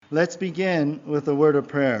Let's begin with a word of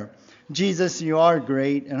prayer. Jesus, you are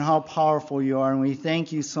great and how powerful you are. And we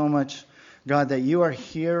thank you so much, God, that you are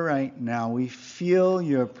here right now. We feel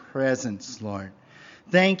your presence, Lord.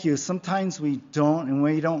 Thank you. Sometimes we don't, and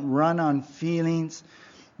we don't run on feelings.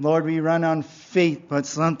 Lord, we run on faith, but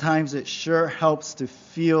sometimes it sure helps to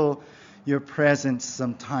feel your presence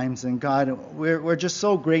sometimes. And God, we're just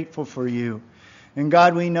so grateful for you. And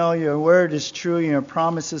God, we know your word is true, your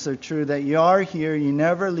promises are true, that you are here, you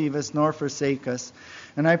never leave us nor forsake us.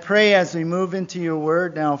 And I pray as we move into your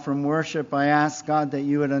word now from worship, I ask, God, that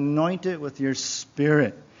you would anoint it with your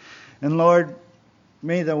Spirit. And Lord,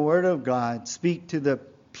 may the word of God speak to the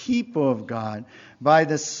people of God by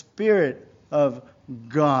the Spirit of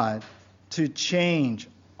God to change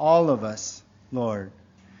all of us, Lord.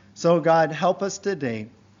 So God, help us today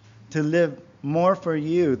to live more for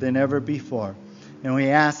you than ever before. And we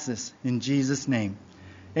ask this in Jesus' name.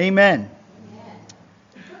 Amen.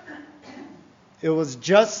 It was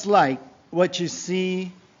just like what you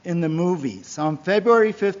see in the movies. On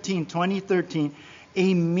February 15, 2013,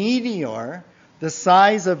 a meteor the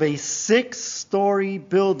size of a 6-story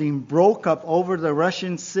building broke up over the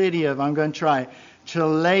Russian city of, Chelyabinsk.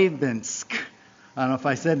 I don't know if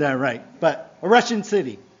I said that right, but a Russian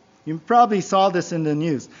city. You probably saw this in the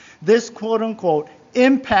news. This quote-unquote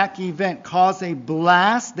impact event caused a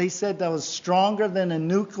blast, they said, that was stronger than a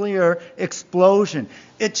nuclear explosion.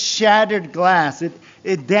 It shattered glass.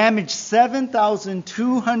 It damaged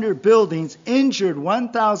 7,200 buildings, injured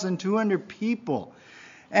 1,200 people.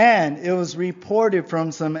 And it was reported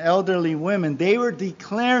from some elderly women. They were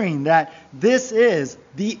declaring that this is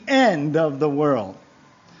the end of the world.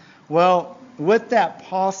 Well, with that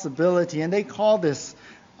possibility, and they call this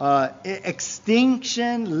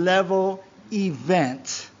extinction level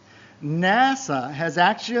event, NASA has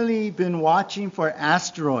actually been watching for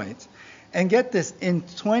asteroids. And get this, in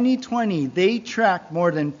 2020, they tracked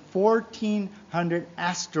more than 1,400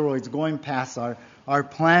 asteroids going past our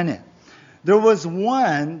planet. There was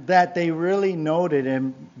one that they really noted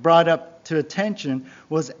and brought up to attention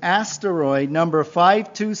was asteroid number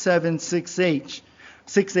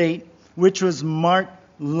 52768, which was marked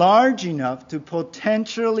large enough to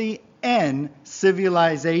potentially end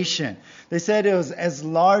civilization. They said it was as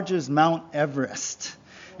large as Mount Everest.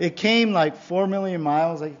 It came like 4 million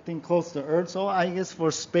miles, I think, close to Earth. So I guess for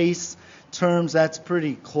space terms, that's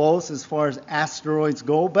pretty close as far as asteroids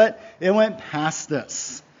go. But it went past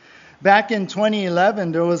us. Back in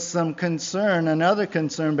 2011, there was some concern, another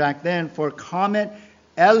concern back then, for Comet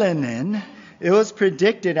Elenin. It was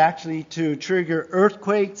predicted actually to trigger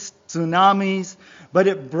earthquakes, tsunamis, but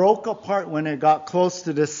it broke apart when it got close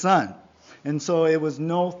to the sun. And so it was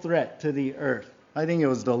no threat to the earth. I think it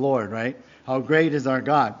was the Lord, right? How great is our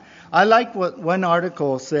God. I like what one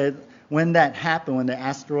article said when that happened, when the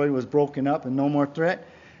asteroid was broken up and no more threat.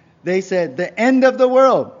 They said, the end of the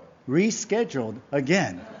world, rescheduled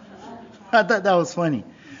again. I thought that was funny.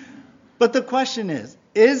 But the question is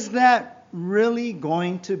that really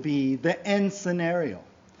going to be the end scenario?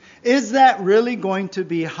 Is that really going to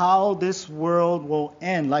be how this world will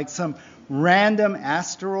end? Like some random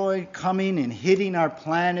asteroid coming and hitting our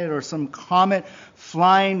planet, or some comet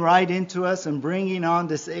flying right into us and bringing on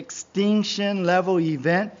this extinction level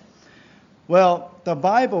event? Well, the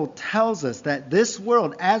Bible tells us that this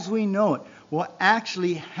world, as we know it, will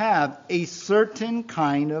actually have a certain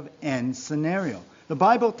kind of end scenario. The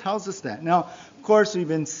Bible tells us that. Now, of course, we've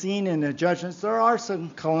been seeing in the judgments, there are some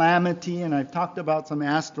calamity, and I've talked about some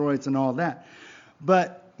asteroids and all that.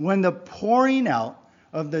 But when the pouring out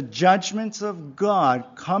of the judgments of God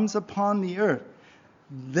comes upon the earth,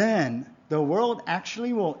 then the world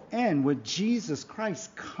actually will end with Jesus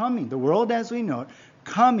Christ coming, the world as we know it,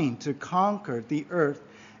 coming to conquer the earth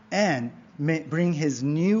and bring his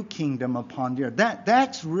new kingdom upon the earth.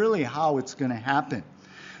 That's really how it's going to happen.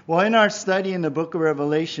 Well, in our study in the book of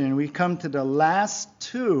Revelation, we come to the last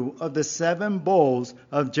 2 of the 7 bowls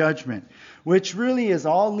of judgment, which really is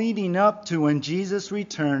all leading up to when Jesus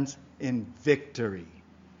returns in victory.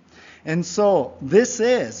 And so this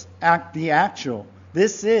is the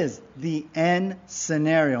end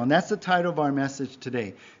scenario. And that's the title of our message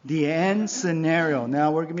today. The end scenario. Now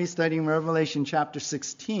we're going to be studying Revelation chapter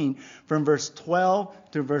 16 from verse 12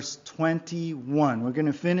 to verse 21. We're going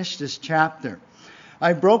to finish this chapter.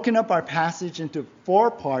 I've broken up our passage into 4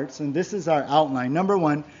 parts, and this is our outline. Number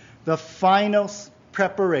 1, the final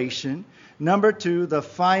preparation. Number 2, the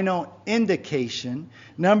final indication.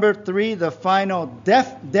 Number 3, the final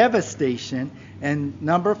devastation. And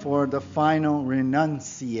number 4, the final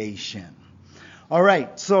renunciation. All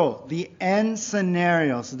right, so the end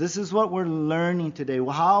scenario. So this is what we're learning today.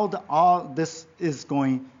 How all this is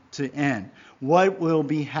going to end. What will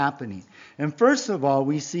be happening? And first of all,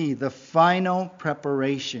 we see the final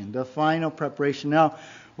preparation. The final preparation. Now,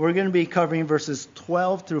 we're going to be covering verses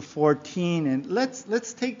 12 through 14. And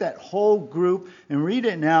let's take that whole group and read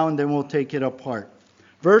it now, and then we'll take it apart.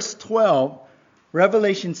 Verse 12,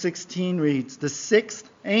 Revelation 16 reads, "The sixth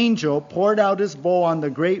angel poured out his bowl on the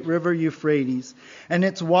great river Euphrates, and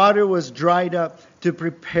its water was dried up to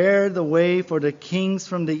prepare the way for the kings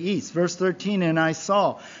from the east." Verse 13, "And I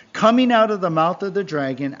saw, coming out of the mouth of the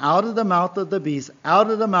dragon, out of the mouth of the beast,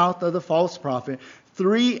 out of the mouth of the false prophet,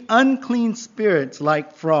 3 unclean spirits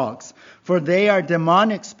like frogs. For they are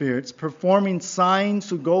demonic spirits, performing signs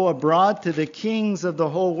who go abroad to the kings of the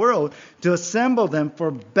whole world to assemble them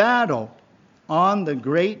for battle on the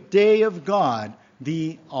great day of God,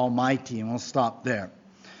 the Almighty." And we'll stop there.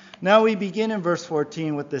 Now we begin in verse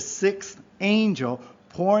 14 with the sixth angel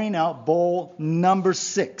pouring out bowl number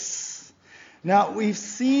 6. Now we've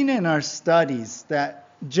seen in our studies that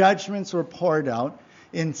judgments were poured out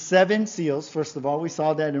in 7 seals. First of all, we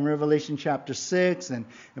saw that in Revelation chapter 6 and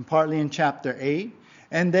partly in chapter 8.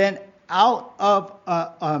 And then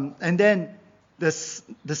the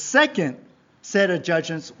second set of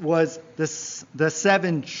judgments was the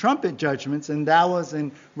 7 trumpet judgments, and that was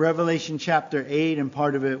in Revelation chapter 8, and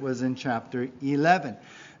part of it was in chapter 11.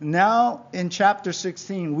 Now, in chapter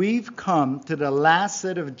 16, we've come to the last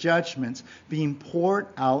set of judgments being poured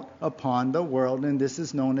out upon the world, and this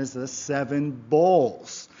is known as the 7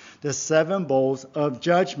 bowls. The 7 bowls of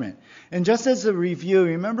judgment. And just as a review,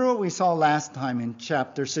 remember what we saw last time in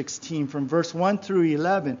chapter 16 from verse 1 through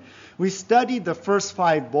 11. We studied the first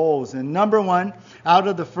 5 bowls. And number 1, out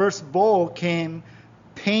of the first bowl came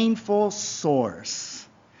painful sores.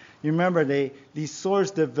 You remember these sores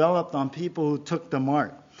developed on people who took the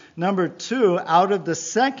mark. Number 2, out of the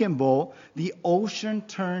second bowl, the ocean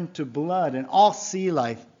turned to blood and all sea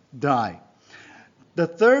life died. The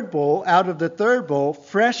third bowl, out of the third bowl,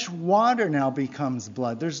 fresh water now becomes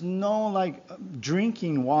blood. There's no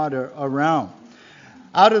drinking water around.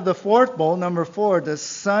 Out of the fourth bowl, number 4, the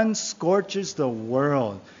sun scorches the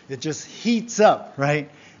world. It just heats up, right?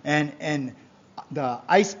 And the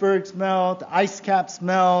icebergs melt, the ice caps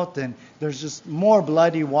melt, and there's just more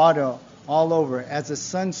bloody water all over as the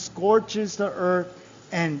sun scorches the earth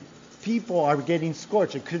and people are getting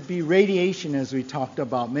scorched. It could be radiation, as we talked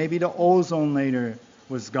about. Maybe the ozone layer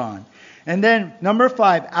was gone. And then number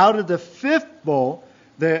 5, out of the fifth bowl,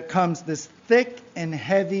 there comes this thick and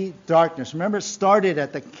heavy darkness. Remember, it started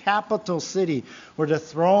at the capital city where the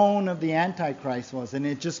throne of the Antichrist was, and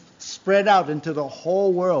it just spread out into the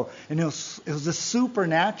whole world. And it was a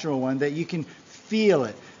supernatural one that you can feel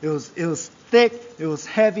it. It was thick, it was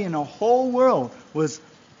heavy, and the whole world was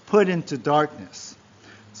put into darkness.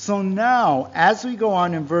 So now, as we go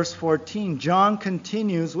on in verse 14, John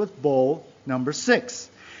continues with bowl number 6.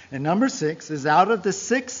 And number 6 is, out of the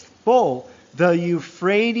 6th bowl, the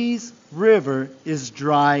Euphrates River is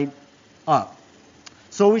dried up.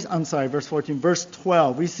 So verse 14, verse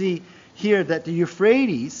 12. We see here that the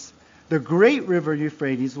Euphrates, the great river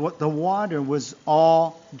Euphrates, the water was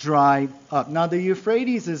all dried up. Now the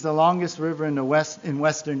Euphrates is the longest river in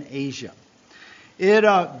Western Asia. It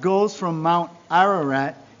goes from Mount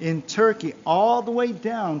Ararat in Turkey all the way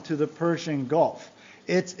down to the Persian Gulf.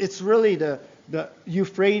 It's really the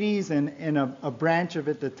Euphrates and a branch of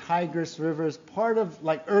it, the Tigris River, is part of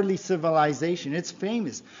early civilization. It's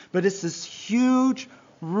famous, but it's this huge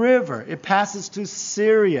river. It passes through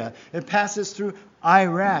Syria. It passes through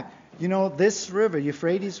Iraq. You know, this river,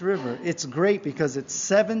 Euphrates River, it's great because it's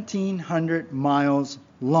 1,700 miles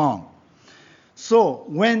long. So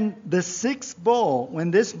when this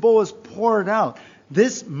bowl is poured out,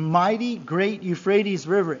 this mighty great Euphrates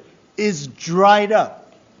River is dried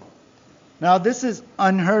up. Now this is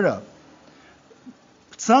unheard of.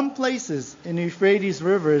 Some places in the Euphrates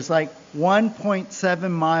River is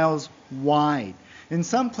 1.7 miles wide. In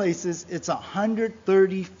some places it's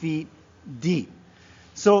 130 feet deep.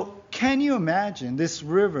 So can you imagine this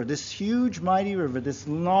river, this huge mighty river, this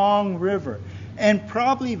long river, and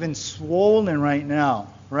probably even swollen right now,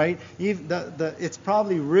 right? It's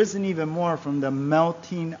probably risen even more from the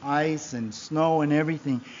melting ice and snow and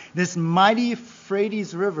everything. This mighty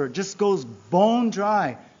Euphrates River just goes bone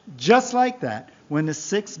dry, just like that, when the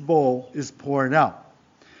 6th bowl is poured out.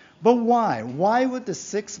 But why? Why would the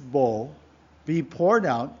 6th bowl be poured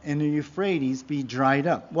out and the Euphrates be dried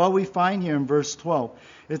up? Well, we find here in verse 12,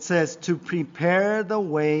 it says, to prepare the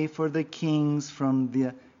way for the kings from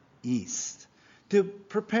the east. To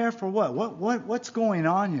prepare for what? What's going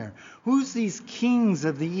on here? Who's these kings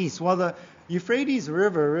of the east? Well, the Euphrates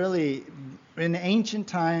River really, in ancient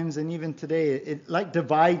times and even today, it like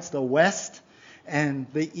divides the west and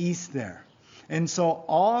the east there. And so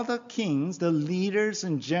all the kings, the leaders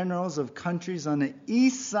and generals of countries on the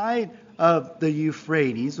east side of the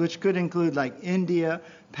Euphrates, which could include like India,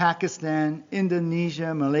 Pakistan,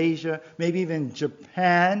 Indonesia, Malaysia, maybe even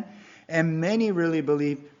Japan, and many really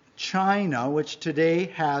believe China, which today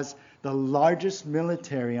has the largest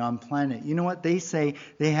military on planet. You know what they say?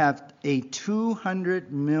 They have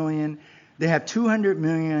 200 million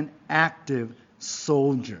active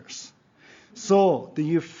soldiers. So the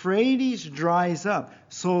Euphrates dries up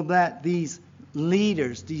so that these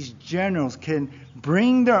leaders, these generals can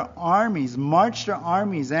bring their armies, march their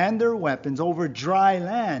armies and their weapons over dry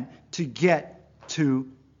land to get to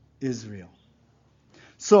Israel.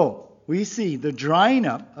 So we see the drying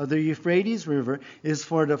up of the Euphrates River is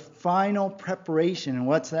for the final preparation. And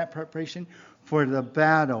what's that preparation? For the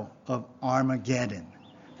battle of Armageddon.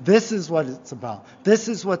 This is what it's about. This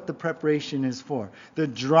is what the preparation is for. The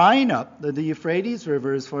drying up of the Euphrates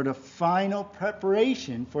River is for the final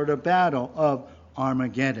preparation for the battle of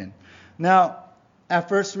Armageddon. Now, at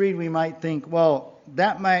first read, we might think, well,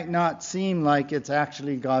 that might not seem like it's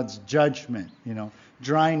actually God's judgment,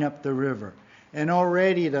 drying up the river. And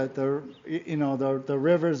already the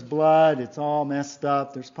river's blood, it's all messed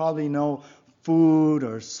up. There's probably no food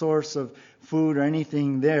or source of food or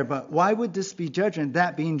anything there. But why would this be judgment,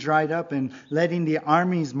 that being dried up and letting the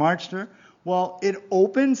armies march there? Well, it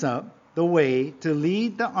opens up the way to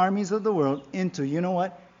lead the armies of the world into,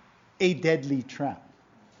 a deadly trap.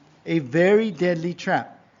 A very deadly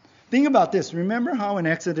trap. Think about this. Remember how in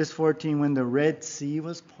Exodus 14 when the Red Sea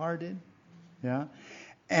was parted? Yeah.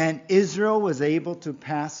 And Israel was able to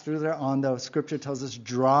pass through there on the scripture tells us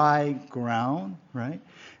dry ground, right?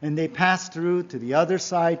 And they passed through to the other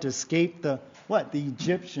side to escape the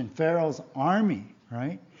Egyptian Pharaoh's army,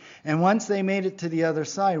 right? And once they made it to the other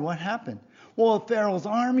side, what happened? Well, Pharaoh's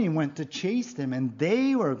army went to chase them, and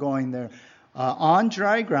they were going there on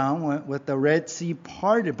dry ground with the Red Sea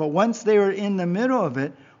parted. But once they were in the middle of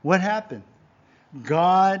it, what happened?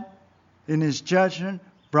 God, in His judgment,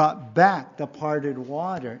 brought back the parted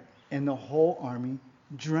water, and the whole army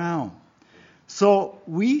drowned. So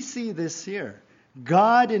we see this here.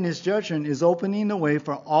 God in His judgment is opening the way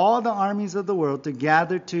for all the armies of the world to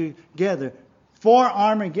gather together for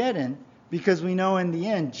Armageddon, because we know in the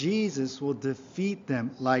end Jesus will defeat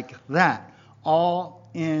them like that, all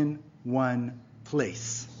in one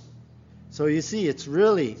place. So you see, it's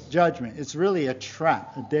really judgment. It's really a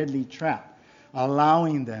trap, a deadly trap,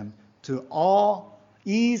 allowing them to all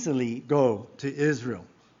easily go to Israel.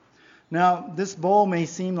 Now, this bowl may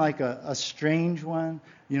seem like a strange one,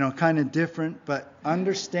 kind of different, but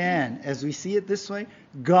understand, as we see it this way,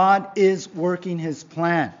 God is working His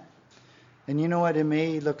plan. And you know what? It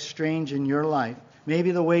may look strange in your life. Maybe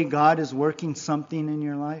the way God is working something in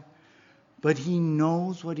your life, but He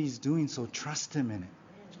knows what He's doing, so trust Him in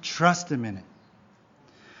it. Trust Him in it.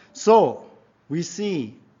 So, we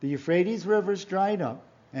see the Euphrates River is dried up,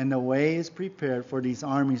 and the way is prepared for these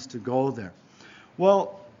armies to go there.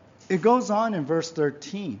 Well, it goes on in verse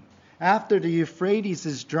 13. After the Euphrates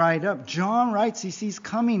is dried up, John writes, he sees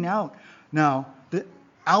coming out now,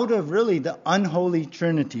 out of really the unholy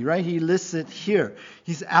trinity, right? He lists it here.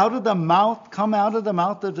 He's come out of the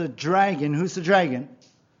mouth of the dragon. Who's the dragon?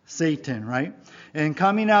 Satan, right? And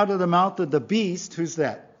coming out of the mouth of the beast, who's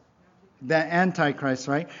that? The Antichrist,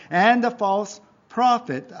 right? And the false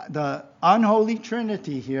prophet, the unholy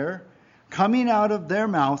trinity here, coming out of their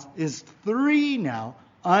mouth is 3 now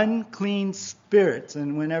unclean spirits.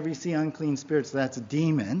 And whenever you see unclean spirits, that's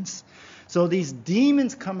demons. So these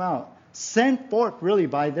demons come out, sent forth really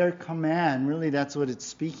by their command. Really, that's what it's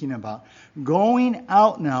speaking about. Going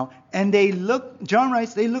out now, and John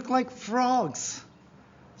writes, they look like frogs.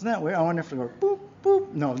 Isn't that weird? I wonder if they go boop,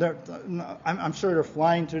 boop. No, I'm sure they're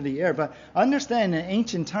flying through the air. But understand, in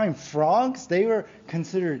ancient time, frogs, they were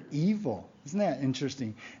considered evil. Isn't that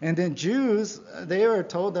interesting? And the Jews, they were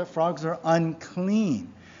told that frogs are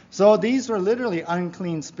unclean. So these were literally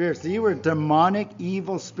unclean spirits. These were demonic,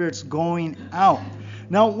 evil spirits going out.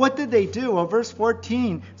 Now, what did they do? Well, verse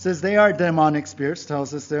 14 says they are demonic spirits,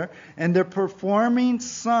 tells us there. And they're performing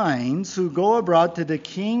signs who go abroad to the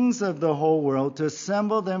kings of the whole world to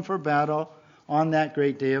assemble them for battle on that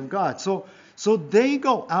great day of God. So they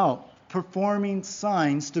go out performing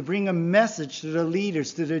signs to bring a message to the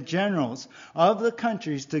leaders, to the generals of the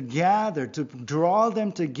countries to gather, to draw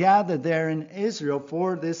them to gather there in Israel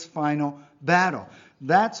for this final battle.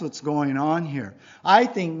 That's what's going on here. I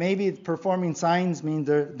think maybe performing signs means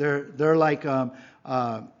they're like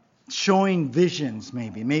showing visions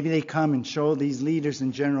maybe. Maybe they come and show these leaders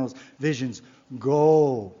and generals visions.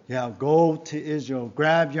 Go to Israel.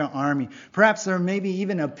 Grab your army. Perhaps they're maybe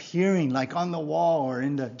even appearing like on the wall or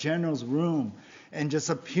in the general's room and just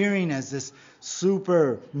appearing as this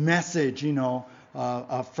super message,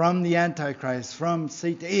 from the Antichrist, from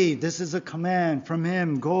Satan. Hey, this is a command from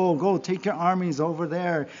him. Go, take your armies over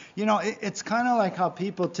there. It's kind of like how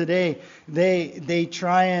people today, they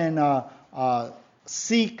try and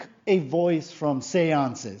seek a voice from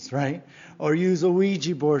seances, right? Or use a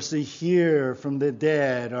Ouija board to hear from the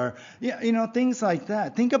dead, or things like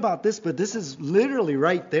that. Think about this, but this is literally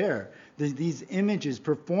right there. These images,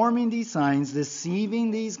 performing these signs,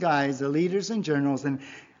 deceiving these guys, the leaders and generals, and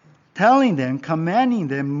telling them, commanding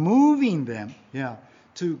them, moving them,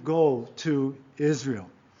 to go to Israel.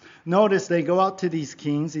 Notice they go out to these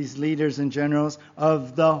kings, these leaders and generals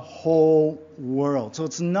of the whole world. So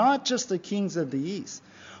it's not just the kings of the east.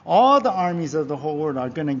 All the armies of the whole world are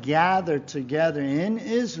going to gather together in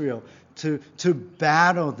Israel to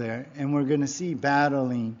battle there. And we're going to see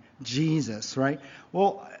battling Jesus, right?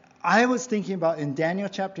 Well, I was thinking about in Daniel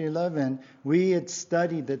chapter 11, we had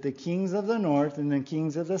studied that the kings of the north and the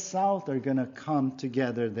kings of the south are going to come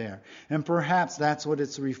together there. And perhaps that's what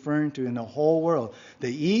it's referring to in the whole world.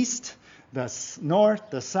 The east, the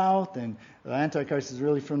north, the south, and the Antichrist is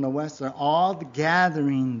really from the west, are all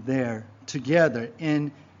gathering there together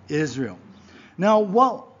in Israel. Now,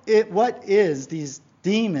 what is these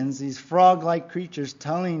demons, these frog-like creatures,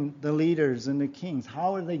 telling the leaders and the kings?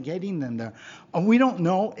 How are they getting them there? We don't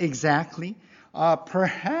know exactly.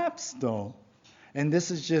 Perhaps, though, and this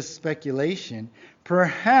is just speculation,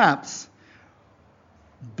 perhaps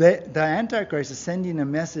the Antichrist is sending a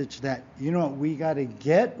message that, we got to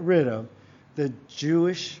get rid of the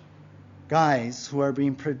Jewish guys who are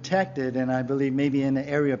being protected, and I believe maybe in the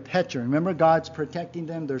area of Petra. Remember, God's protecting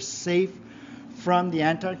them. They're safe from the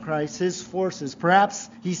Antichrist, his forces. Perhaps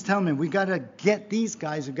he's telling me, we got to get these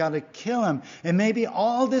guys, we got to kill them. And maybe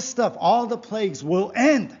all this stuff, all the plagues will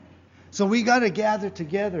end. So we got to gather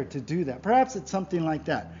together to do that. Perhaps it's something like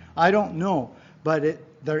that. I don't know. But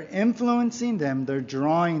they're influencing them. They're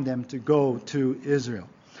drawing them to go to Israel.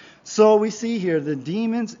 So we see here the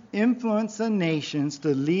demons influence the nations to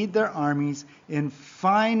lead their armies in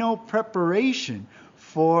final preparation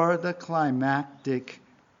for the climactic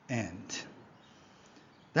end.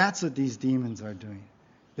 That's what these demons are doing.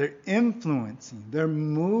 They're influencing, they're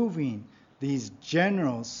moving these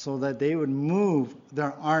generals so that they would move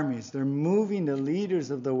their armies. They're moving the leaders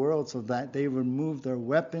of the world so that they would move their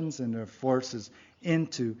weapons and their forces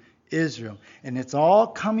into Israel. And it's all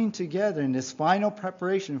coming together in this final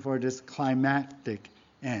preparation for this climactic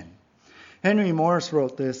end. Henry Morris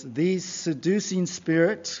wrote this: these seducing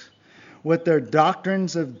spirits, with their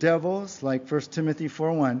doctrines of devils, like 1 Timothy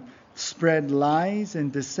 4:1, spread lies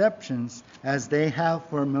and deceptions as they have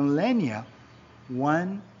for millennia,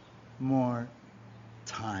 one more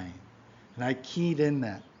time. And I keyed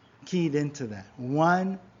into that.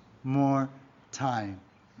 One more time.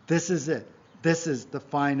 This is it. This is the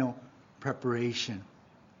final preparation.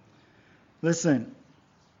 Listen,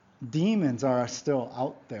 demons are still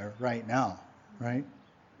out there right now, right?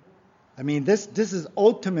 I mean, this is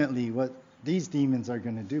ultimately what these demons are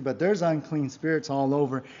going to do, but there's unclean spirits all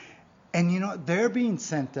over. And they're being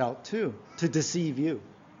sent out too to deceive you,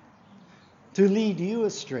 to lead you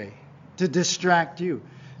astray, to distract you.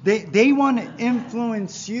 They want to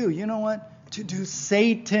influence you. You know what? To do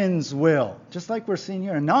Satan's will, just like we're seeing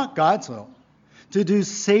here, not God's will. To do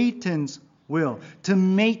Satan's will, to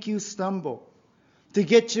make you stumble, to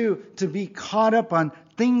get you to be caught up on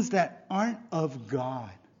things that aren't of God.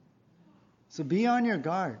 So be on your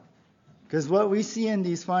guard. Because what we see in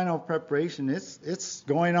these final preparations, it's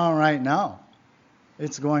going on right now.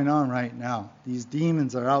 It's going on right now. These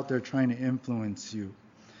demons are out there trying to influence you.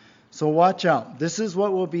 So watch out. This is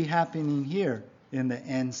what will be happening here in the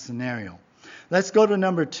end scenario. Let's go to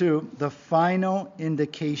number 2, the final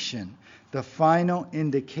indication. The final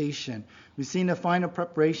indication. We've seen the final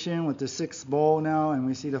preparation with the 6th bowl now, and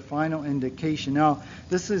we see the final indication. Now,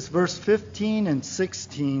 this is verse 15 and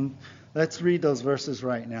 16. Let's read those verses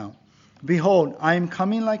right now. Behold, I am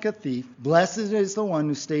coming like a thief. Blessed is the one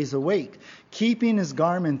who stays awake, keeping his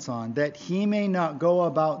garments on, that he may not go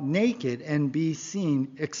about naked and be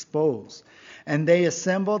seen exposed. And they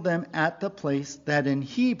assembled them at the place that in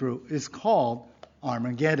Hebrew is called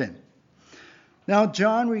Armageddon. Now,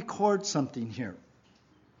 John records something here.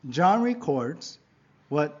 John records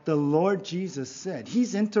what the Lord Jesus said.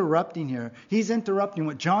 He's interrupting here. He's interrupting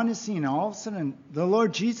what John is seeing. All of a sudden, the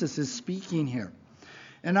Lord Jesus is speaking here.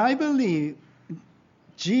 And I believe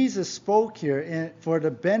Jesus spoke here for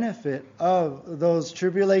the benefit of those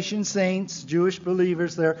tribulation saints, Jewish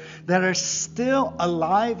believers there, that are still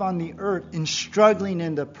alive on the earth and struggling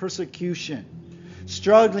in the persecution,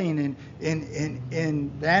 struggling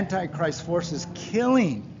in the Antichrist forces,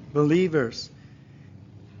 killing believers.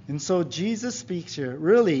 And so Jesus speaks here.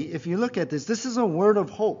 Really, if you look at this, this is a word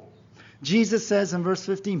of hope. Jesus says in verse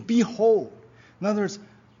 15, behold. In other words,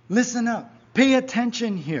 listen up. Pay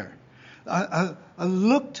attention here.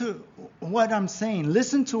 Look to what I'm saying.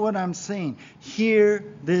 Listen to what I'm saying. Hear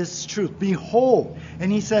this truth. Behold.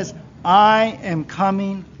 And he says, I am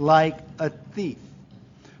coming like a thief.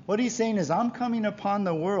 What he's saying is, I'm coming upon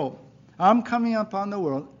the world. I'm coming upon the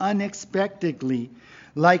world unexpectedly,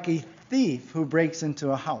 like a thief who breaks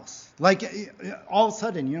into a house. Like all of a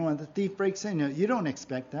sudden, when the thief breaks in, you don't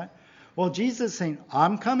expect that. Well, Jesus is saying,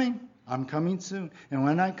 I'm coming soon. And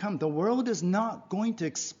when I come, the world is not going to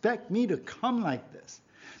expect me to come like this.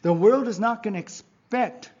 The world is not going to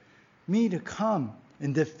expect me to come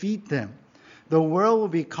and defeat them. The world will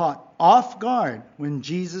be caught off guard when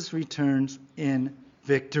Jesus returns in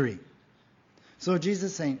victory. So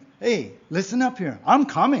Jesus is saying, hey, listen up here. I'm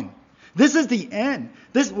coming. This is the end.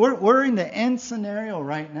 We're in the end scenario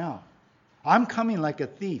right now. I'm coming like a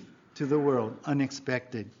thief to the world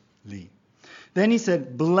unexpectedly. Then he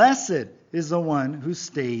said, blessed is the one who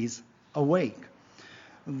stays awake.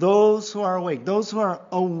 Those who are awake, those who are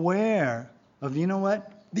aware of,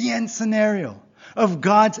 the end scenario, of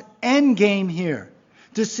God's end game here,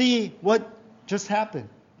 to see what just happened.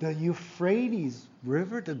 The Euphrates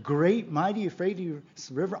River, the great mighty Euphrates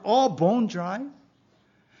River, all bone dry.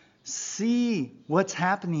 See what's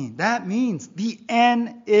happening. That means the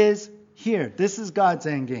end is here. This is God's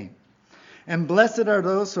end game. And blessed are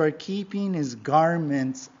those who are keeping his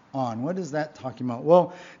garments on. What is that talking about?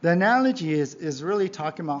 Well, the analogy is really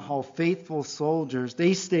talking about how faithful soldiers,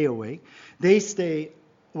 they stay awake. They stay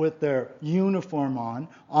with their uniform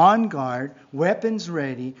on guard, weapons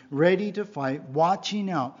ready to fight, watching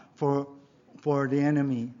out for the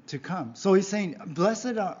enemy to come. So he's saying,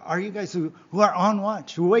 blessed are you guys who are on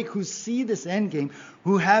watch, who awake, who see this end game,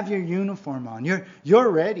 who have your uniform on. You're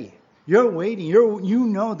ready. You're waiting. You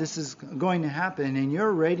know this is going to happen, and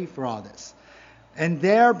you're ready for all this. And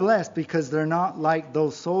they're blessed because they're not like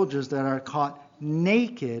those soldiers that are caught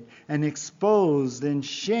naked and exposed in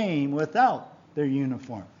shame without their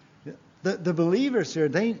uniform. The believers here,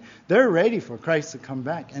 they're ready for Christ to come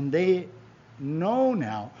back, and they know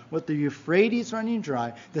now, with the Euphrates running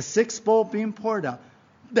dry, the sixth bowl being poured out,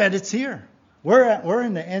 that it's here. We're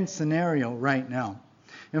in the end scenario right now.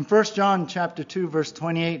 In 1 John chapter 2, verse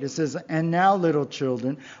 28, it says, and now, little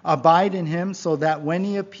children, abide in him, so that when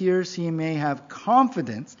he appears, he may have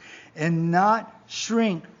confidence and not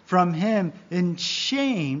shrink from him in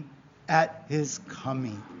shame at his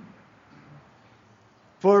coming.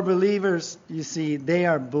 For believers, you see, they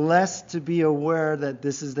are blessed to be aware that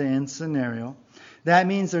this is the end scenario. That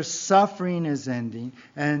means their suffering is ending,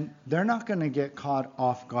 and they're not going to get caught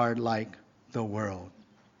off guard like the world.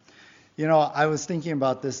 I was thinking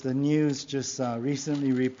about this. The news just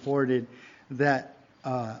recently reported that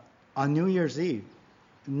on New Year's Eve,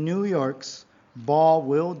 New York's ball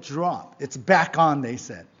will drop. It's back on, they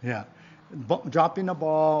said. Yeah. Dropping the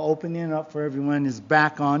ball, opening it up for everyone is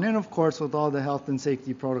back on. And, of course, with all the health and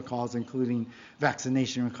safety protocols, including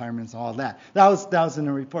vaccination requirements, all that. That was in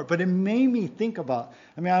the report. But it made me think about,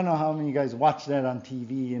 I don't know how many of you guys watch that on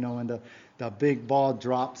TV, and the big ball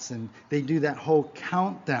drops, and they do that whole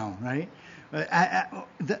countdown, right?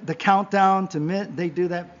 The countdown to they do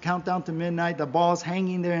that countdown to midnight. The ball's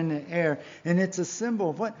hanging there in the air, and it's a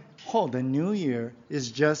symbol of what? The new year is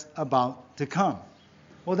just about to come.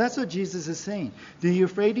 Well, that's what Jesus is saying. The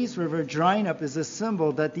Euphrates River drying up is a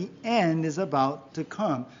symbol that the end is about to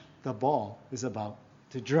come. The ball is about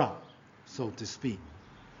to drop, so to speak.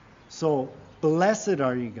 So, blessed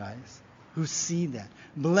are you guys who see that.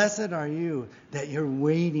 Blessed are you that you're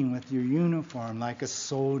waiting with your uniform like a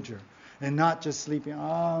soldier and not just sleeping.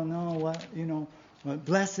 Oh, no, what,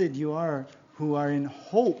 blessed you are who are in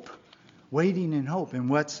hope, waiting in hope in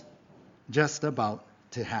what's just about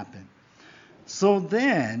to happen. So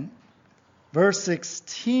then, verse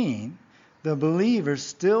 16, the believers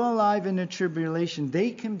still alive in the tribulation,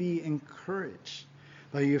 they can be encouraged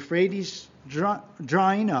by Euphrates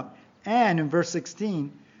drying up. And in verse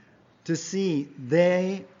 16, to see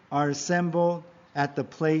they are assembled at the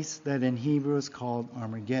place that in Hebrew is called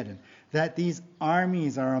Armageddon. That these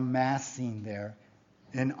armies are amassing there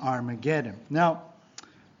in Armageddon. Now,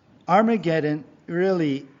 Armageddon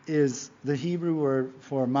really is the Hebrew word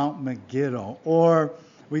for Mount Megiddo, or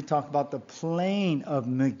we talk about the plain of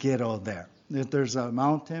Megiddo there. there's a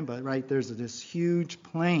mountain, but right there's this huge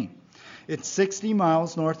plain. It's 60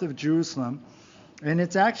 miles north of Jerusalem, and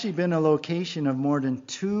it's actually been a location of more than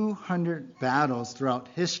 200 battles throughout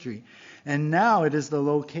history. And now it is the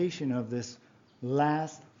location of this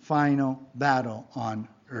last final battle on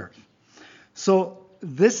earth. So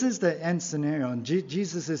this is the end scenario. And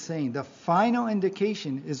Jesus is saying the final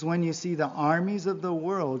indication is when you see the armies of the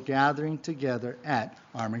world gathering together at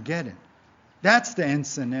Armageddon. That's the end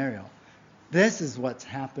scenario. This is what's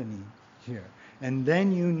happening here. And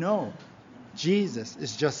then you know Jesus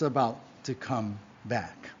is just about to come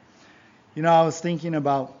back. I was thinking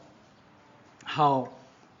about how,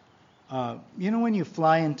 when you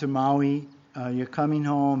fly into Maui, you're coming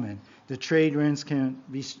home and the trade winds can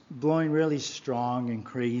be blowing really strong and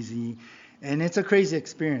crazy. And it's a crazy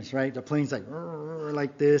experience, right? The plane's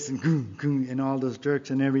like this and all those jerks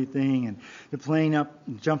and everything. And the plane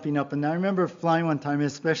jumping up and down. I remember flying one time,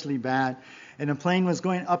 especially bad. And the plane was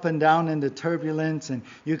going up and down in the turbulence, and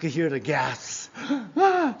you could hear the gasps.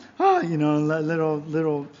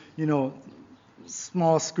 Little,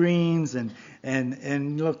 small screams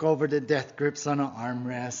and look over the death grips on an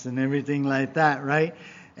armrest and everything like that, right?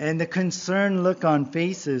 And the concerned look on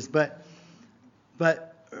faces. But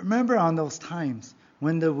remember on those times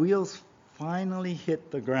when the wheels finally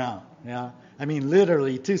hit the ground, yeah? I mean,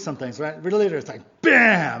 literally, too, sometimes, right? Literally, it's like,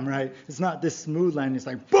 bam, right? It's not this smooth line. It's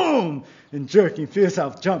like, boom, and jerk. You feel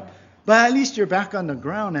yourself jump. But at least you're back on the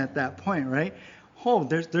ground at that point, right? Oh,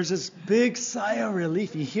 there's this big sigh of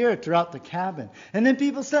relief. You hear it throughout the cabin. And then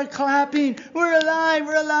people start clapping. We're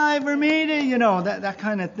alive, we made it. That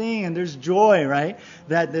kind of thing. And there's joy, right?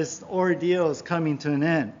 That this ordeal is coming to an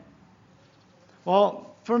end. Well,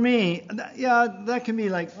 for me, that can be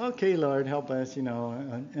like, okay, Lord, help us, and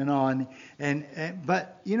on.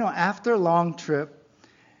 But, after a long trip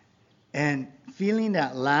and feeling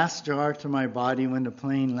that last jar to my body when the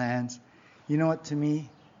plane lands, you know what, to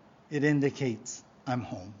me, it indicates I'm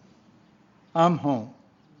home. I'm home.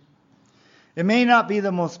 It may not be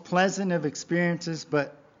the most pleasant of experiences,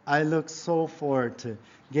 but I look so forward to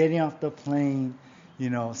getting off the plane,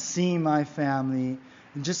 seeing my family,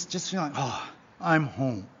 and just feeling like, I'm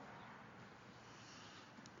home.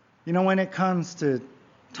 When it comes to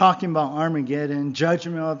talking about Armageddon,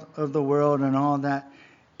 judgment of the world and all that,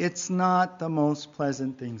 it's not the most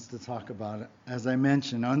pleasant things to talk about, as I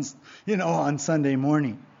mentioned on Sunday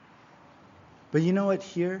morning. But you know what,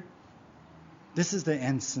 here? This is the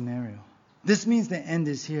end scenario. This means the end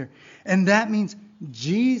is here. And that means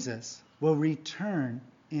Jesus will return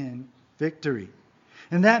in victory.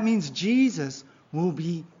 And that means Jesus will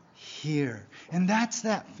be here. And that's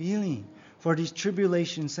that feeling for these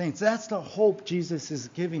tribulation saints. That's the hope Jesus is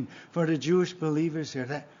giving for the Jewish believers here.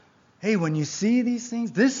 That, hey, when you see these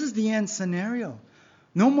things, this is the end scenario.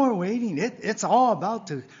 No more waiting. It's all about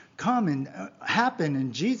to come and happen.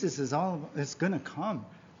 And Jesus is going to come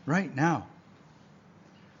right now.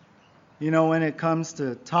 When it comes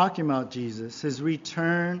to talking about Jesus, his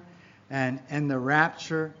return and the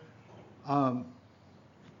rapture,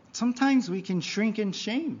 sometimes we can shrink in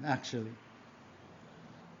shame, actually.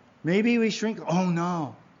 Maybe we shrink, oh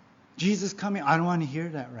no, Jesus coming, I don't want to hear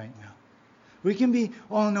that right now. We can be,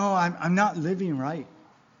 oh no, I'm not living right.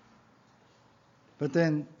 But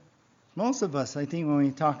then, most of us, I think when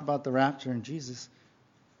we talk about the rapture and Jesus,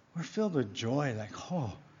 we're filled with joy, like,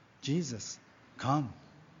 oh, Jesus, come.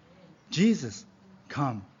 Jesus,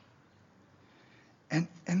 come. And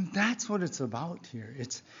that's what it's about here.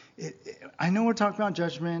 I know we're talking about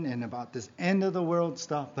judgment and about this end of the world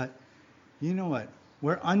stuff, but you know what?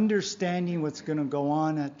 We're understanding what's going to go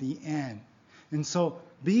on at the end. And so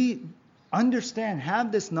understand,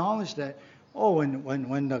 have this knowledge that,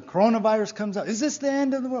 when the coronavirus comes out, is this the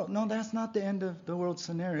end of the world? No, that's not the end of the world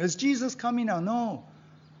scenario. Is Jesus coming out? No.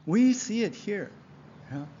 We see it here.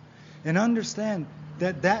 Yeah? And understand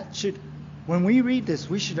that should, when we read this,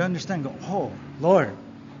 we should understand, go, oh, Lord,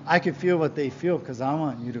 I can feel what they feel because I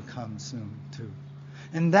want you to come soon too.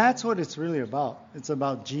 And that's what it's really about. It's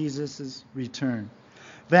about Jesus' return.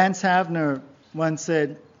 Vance Havner once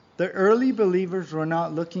said, the early believers were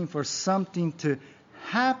not looking for something to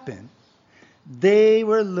happen. They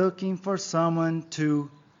were looking for someone to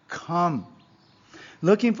come.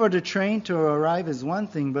 Looking for the train to arrive is one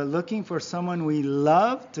thing, but looking for someone we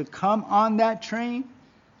love to come on that train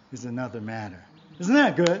is another matter. Isn't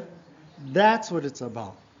that good? That's what it's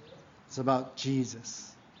about. It's about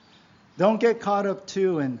Jesus. Don't get caught up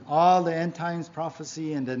too in all the end times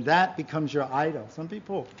prophecy and then that becomes your idol.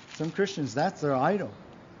 Some Christians, that's their idol.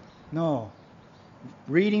 No.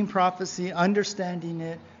 Reading prophecy, understanding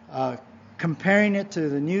it, comparing it to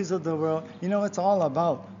the news of the world, it's all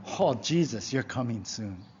about, oh, Jesus, you're coming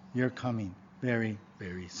soon. You're coming very,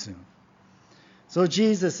 very soon. So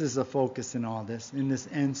Jesus is the focus in all this, in this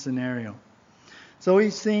end scenario. So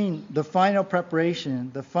we've seen the final preparation,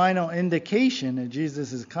 the final indication that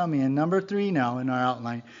Jesus is coming. And number 3 now in our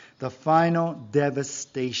outline, the final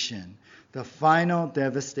devastation. The final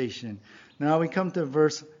devastation. Now we come to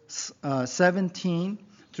verse 17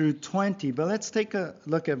 through 20, but let's take a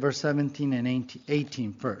look at verse 17 and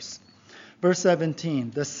 18 first. Verse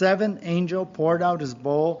 17, the seventh angel poured out his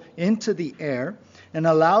bowl into the air, and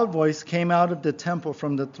a loud voice came out of the temple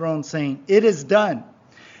from the throne saying, "It is done."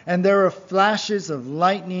 And there were flashes of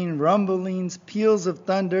lightning, rumblings, peals of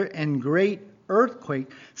thunder, and great earthquake,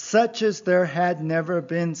 such as there had never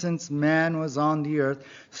been since man was on the earth.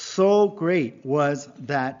 So great was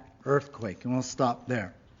that earthquake. And we'll stop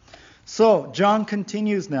there. So John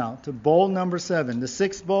continues now to bowl number 7. The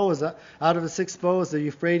sixth bowl is out of the sixth bowl is the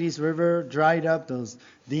Euphrates River dried up. Those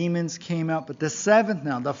demons came out. But the seventh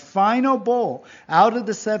now, the final bowl, out of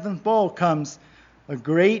the seventh bowl comes a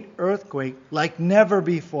great earthquake like never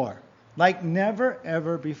before. Like never,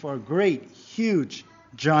 ever before. Great, huge,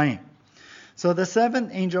 giant. So the seventh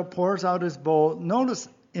angel pours out his bowl, notice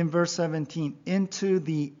in verse 17, into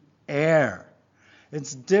the air.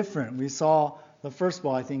 It's different. We saw the first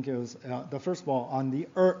bowl, I think it was the first bowl on the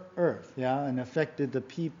earth, and affected the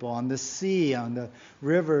people, on the sea, on the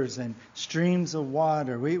rivers and streams of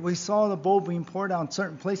water. We saw the bowl being poured out in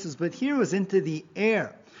certain places, but here it was into the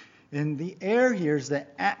air. And the air here is the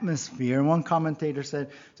atmosphere. And one commentator said,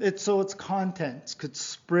 its contents could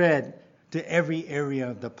spread to every area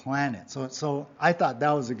of the planet. So I thought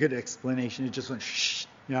that was a good explanation. It just went shh,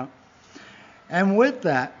 And with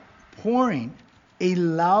that pouring, a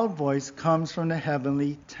loud voice comes from the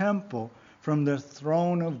heavenly temple, from the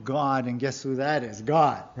throne of God. And guess who that is?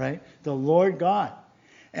 God, right? The Lord God.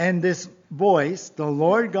 And this voice, the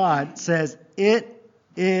Lord God, says, "It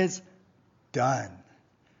is done."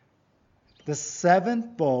 The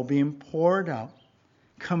seventh bowl being poured out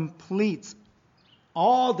completes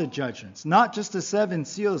all the judgments, not just the 7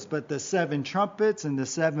 seals, but the 7 trumpets and the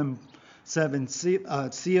seven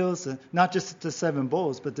seals, not just the 7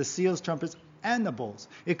 bowls, but the seals, trumpets, and the bowls.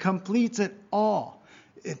 It completes it all.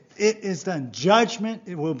 It is done. Judgment,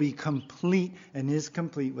 it will be complete and is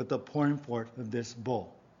complete with the pouring forth of this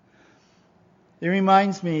bowl. It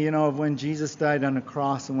reminds me, of when Jesus died on the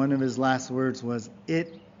cross, and one of his last words was,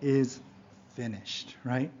 "It is finished,"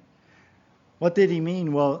 right? What did he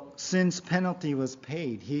mean? Well, sin's penalty was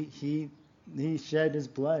paid. He shed his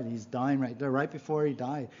blood. He's dying right there. Right before he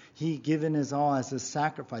died, he given his all as a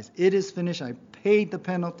sacrifice. It is finished. I paid the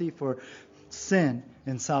penalty for sin,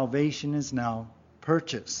 and salvation is now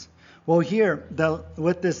purchased. Well, here,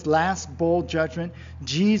 with this last bowl judgment,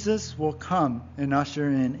 Jesus will come and usher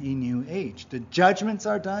in a new age. The judgments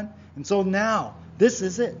are done, and so now, this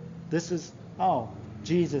is it. This is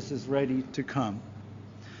Jesus is ready to come.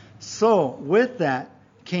 So, with that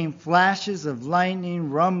came flashes of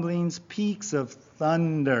lightning, rumblings, peaks of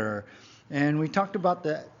thunder. And we talked about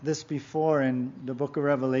this before in the book of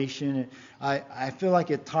Revelation. I feel like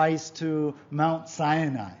it ties to Mount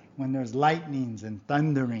Sinai when there's lightnings and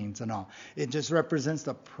thunderings and all. It just represents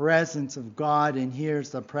the presence of God, and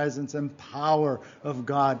here's the presence and power of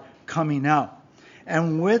God coming out.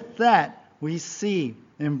 And with that, we see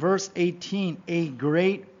in verse 18, a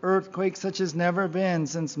great earthquake such as never been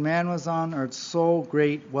since man was on earth. So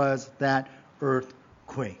great was that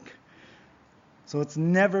earthquake. So it's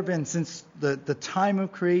never been since the time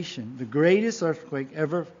of creation. The greatest earthquake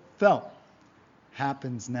ever felt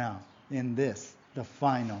happens now in this, the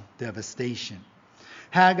final devastation.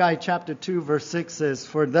 Haggai chapter 2 verse 6 says,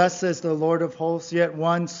 "For thus says the Lord of hosts, yet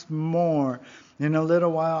once more, in a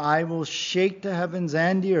little while, I will shake the heavens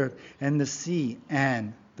and the earth and the sea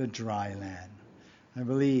and the dry land." I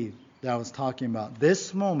believe that was talking about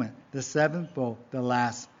this moment, the seventh bowl, the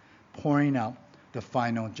last pouring out, the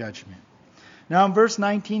final judgment. Now in verse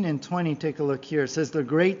 19 and 20, take a look here. It says, "The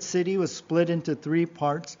great city was split into 3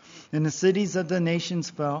 parts, and the cities of the nations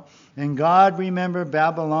fell. And God remembered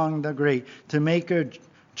Babylon the Great, to make her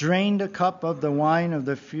drain the cup of the wine of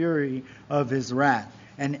the fury of his wrath.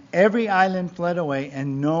 And every island fled away,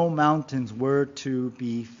 and no mountains were to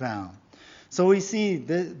be found." So we see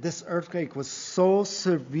this earthquake was so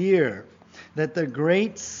severe that the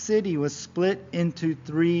great city was split into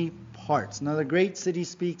 3 parts. Now the great city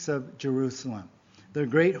speaks of Jerusalem. The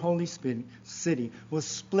great holy city was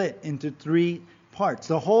split into 3 parts.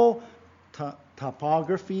 The whole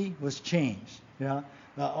topography was changed.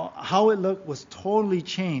 How it looked was totally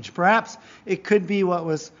changed. Perhaps it could be what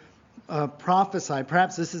was prophesied,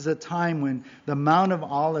 perhaps this is a time when the Mount of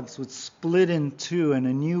Olives would split in two and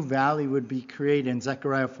a new valley would be created in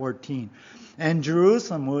Zechariah 14. And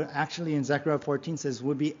Jerusalem would actually, in Zechariah 14 says,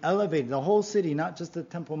 would be elevated. The whole city, not just the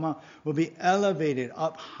Temple Mount, will be elevated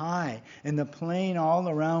up high. And the plain all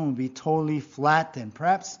around will be totally flattened.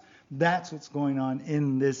 Perhaps that's what's going on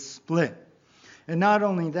in this split. And not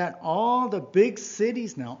only that, all the big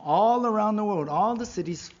cities now, all around the world, all the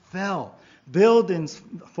cities fell. Buildings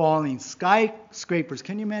falling, skyscrapers,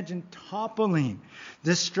 can you imagine, toppling,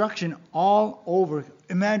 destruction all over.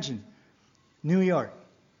 Imagine New York,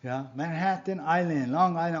 Manhattan Island,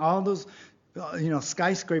 Long Island, all those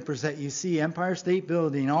skyscrapers that you see, Empire State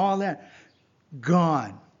Building, all that,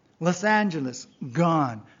 gone. Los Angeles,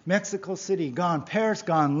 gone. Mexico City, gone. Paris,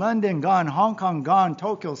 gone. London, gone. Hong Kong, gone.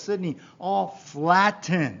 Tokyo, Sydney, all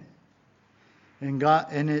flattened.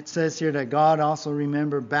 And it says here that God also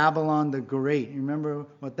remembered Babylon the Great. You remember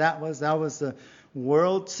what that was? That was the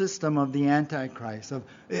world system of the Antichrist, of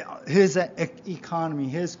his economy,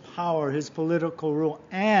 his power, his political rule,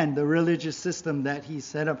 and the religious system that he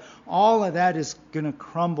set up. All of that is going to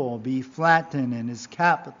crumble, be flattened, and his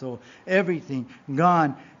capital, everything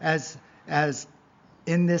gone. As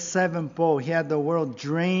in this seventh bowl, he had the world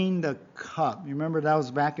drain the cup. You remember that was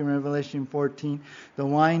back in Revelation 14, the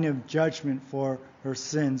wine of judgment for her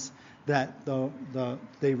sins that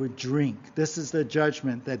they would drink. This is the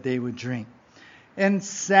judgment that they would drink. And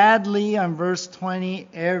sadly, on verse 20,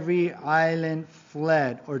 every island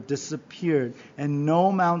fled or disappeared, and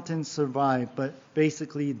no mountain survived, but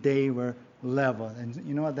basically they were leveled. And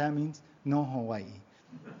you know what that means? No Hawaii.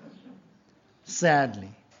 Sadly.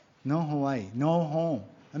 No Hawaii, no home.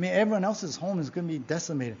 I mean, everyone else's home is going to be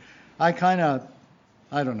decimated. I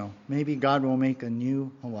don't know. Maybe God will make a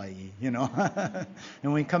new Hawaii, And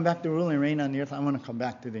when we come back to rule and reign on the earth, I want to come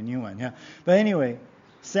back to the new one, But anyway,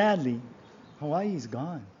 sadly, Hawaii's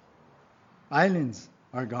gone. Islands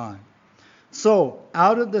are gone. So,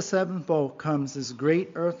 out of the seventh bowl comes this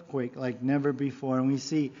great earthquake like never before. And we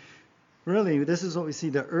see, really, this is what we see.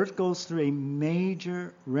 The earth goes through a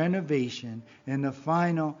major renovation and the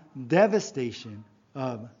final devastation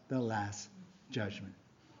of the last judgment.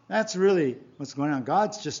 That's really what's going on.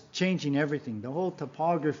 God's just changing everything. The whole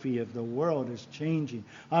topography of the world is changing.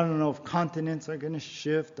 I don't know if continents are going to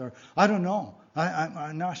shift, or I don't know.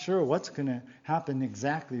 I'm not sure what's going to happen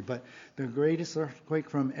exactly, but the greatest earthquake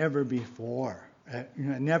from ever before. It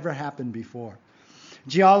never happened before.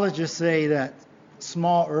 Geologists say that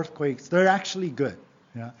small earthquakes, they're actually good,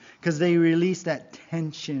 because they release that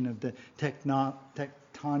tension of the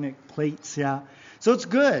tectonic plates, So it's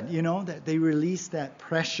good, that they release that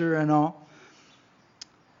pressure and all.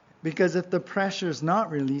 Because if the pressure is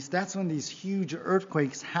not released, that's when these huge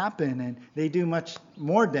earthquakes happen, and they do much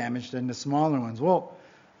more damage than the smaller ones. Well,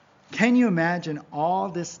 can you imagine all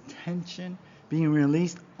this tension being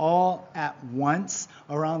released all at once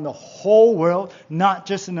around the whole world, not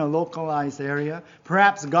just in a localized area?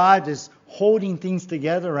 Perhaps God is holding things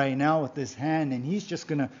together right now with his hand, and he's just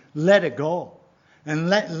going to let it go.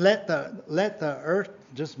 And let the earth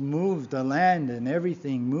just move, the land and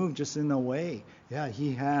everything move just in the way.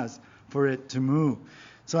 He has for it to move.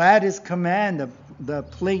 So at his command, the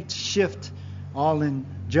plates shift all in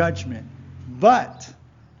judgment. But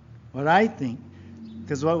what I think,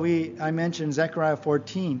 because I mentioned Zechariah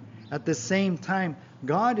 14, at the same time,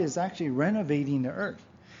 God is actually renovating the earth.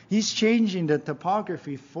 He's changing the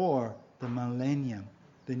topography for the millennium,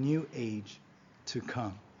 the new age to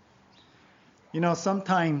come.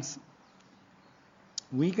 Sometimes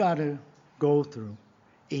we got to go through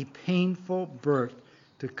a painful birth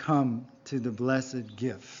to come to the blessed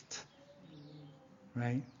gift.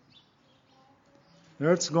 Right? The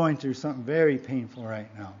earth's going through something very painful right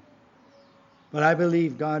now. But I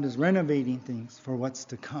believe God is renovating things for what's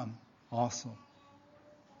to come also.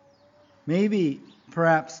 Maybe,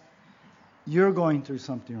 perhaps, you're going through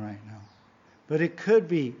something right now. But it could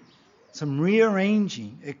be some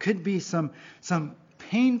rearranging. It could be some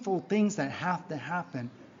painful things that have to happen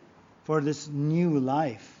for this new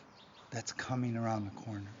life that's coming around the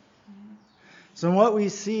corner. So what we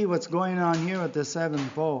see, what's going on here with the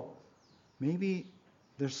seventh bowl, maybe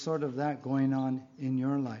there's sort of that going on in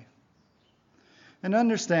your life. And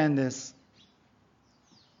understand this,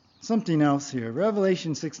 something else here.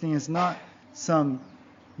 Revelation 16 is not some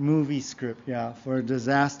movie script, for a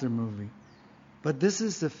disaster movie. But this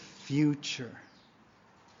is the future.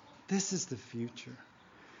 This is the future.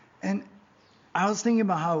 And I was thinking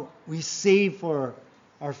about how we save for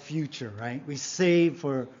our future, right? We save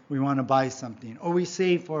for, we want to buy something. Or we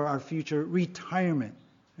save for our future retirement,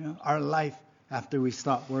 our life after we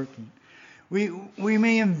stop working. We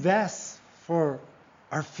may invest for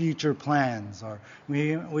our future plans, or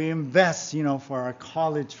we invest, for our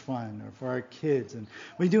college fund or for our kids, and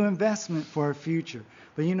we do investment for our future.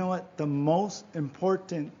 But you know what? The most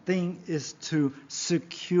important thing is to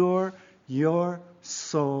secure your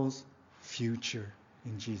soul's future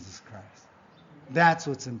in Jesus Christ. That's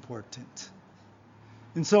what's important.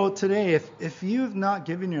 And so today, if you have not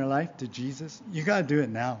given your life to Jesus, you got to do it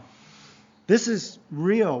now. This is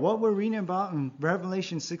real. What we're reading about in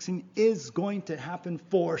Revelation 16 is going to happen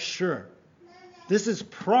for sure. This is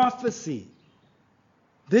prophecy.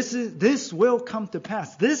 This will come to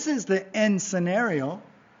pass. This is the end scenario.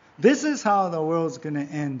 This is how the world's going to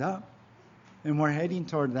end up. And we're heading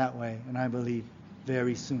toward that way, and I believe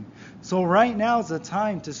very soon. So right now is the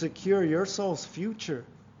time to secure your soul's future.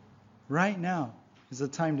 Right now is the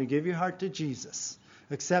time to give your heart to Jesus.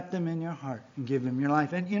 Accept Him in your heart and give Him your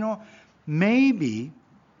life. And maybe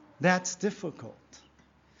that's difficult.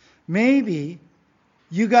 Maybe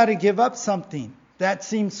you got to give up something that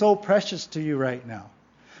seems so precious to you right now.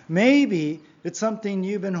 Maybe it's something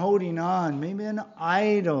you've been holding on, maybe an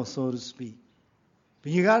idol, so to speak.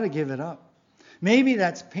 But you got to give it up. Maybe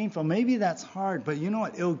that's painful, maybe that's hard, but you know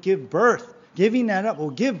what? It'll give birth. Giving that up will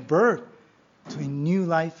give birth to a new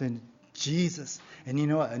life in Jesus. And you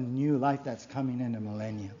know what? A new life that's coming in the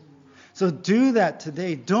millennium. So do that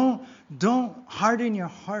today. Don't harden your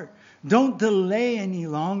heart. Don't delay any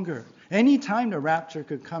longer. Anytime the rapture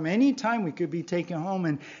could come, anytime we could be taken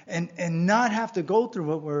home and not have to go through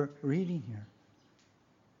what we're reading here.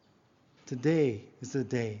 Today is the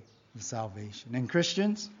day of salvation. And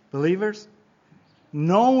Christians, believers,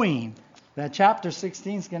 knowing that chapter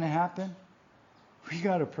 16 is going to happen, we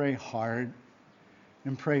got to pray hard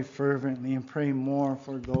and pray fervently and pray more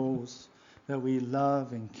for those that we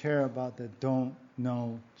love and care about that don't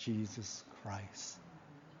know Jesus Christ.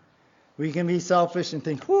 We can be selfish and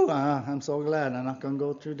think, I'm so glad I'm not going to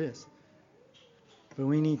go through this. But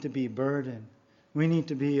we need to be burdened. We need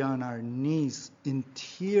to be on our knees in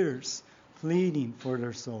tears, pleading for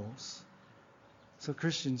their souls. So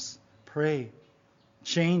Christians, pray.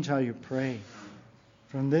 Change how you pray.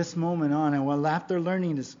 From this moment on, and after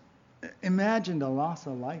learning this, imagine the loss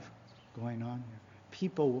of life going on here.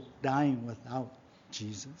 People dying without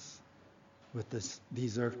Jesus with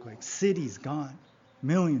these earthquakes. Cities gone.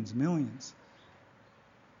 Millions.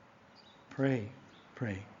 Pray.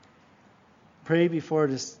 Pray before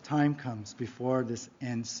this time comes, before this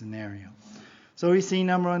end scenario. So we see,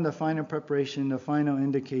 number one, the final preparation, the final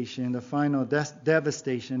indication, the final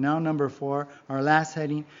devastation. Now, number 4, our last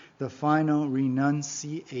heading, the final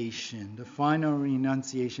renunciation. The final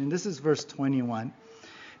renunciation. This is verse 21.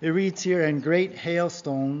 It reads here, and great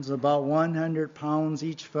hailstones, about 100 pounds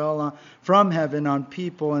each, fell from heaven on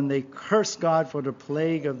people, and they cursed God for the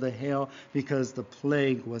plague of the hail, because the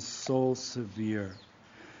plague was so severe.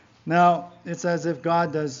 Now, it's as if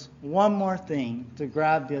God does one more thing to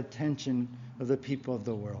grab the attention of the people of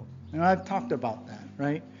the world. And I've talked about that,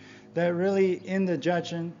 right? That really in the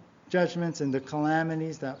judgments and the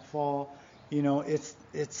calamities that fall,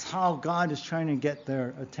 it's how God is trying to get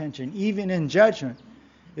their attention. Even in judgment,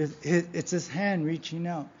 it's His hand reaching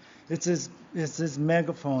out. It's his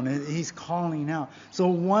megaphone. He's calling out. So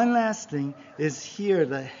one last thing is here.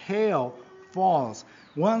 The hail falls.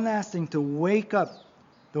 One last thing to wake up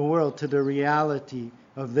the world to the reality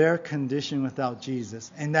of their condition without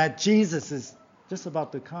Jesus. And that Jesus is just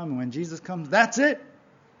about to come. And when Jesus comes, that's it.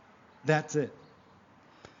 That's it.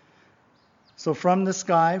 So from the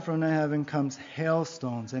sky, from the heaven, comes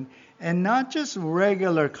hailstones. And not just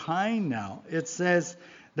regular kind now. It says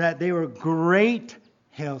that they were great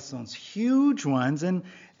hailstones, huge ones. And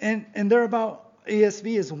they're about,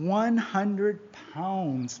 ESV is 100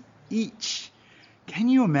 pounds each. Can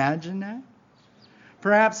you imagine that?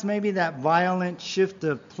 Perhaps maybe that violent shift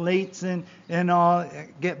of plates and all,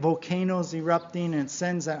 get volcanoes erupting and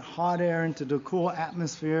sends that hot air into the cool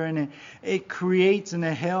atmosphere, and it creates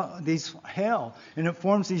these hail, and it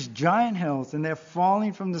forms these giant hails, and they're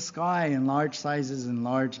falling from the sky in large sizes and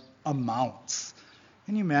large amounts.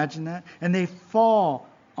 Can you imagine that? And they fall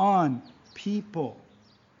on people.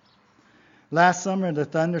 Last summer, the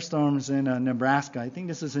thunderstorms in Nebraska, I think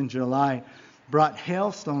this is in July, brought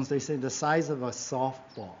hailstones, they say, the size of a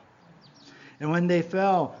softball. And when they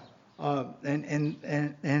fell, and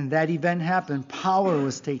that event happened, power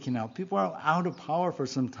was taken out. People are out of power for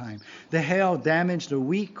some time. The hail damaged the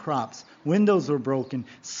wheat crops. Windows were broken.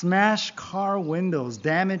 Smashed car windows.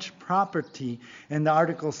 Damaged property. And the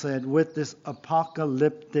article said, with this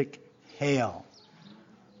apocalyptic hail.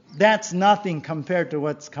 That's nothing compared to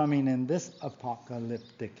what's coming in this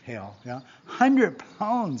apocalyptic hell. Yeah? 100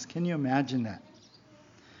 pounds. Can you imagine that?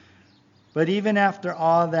 But even after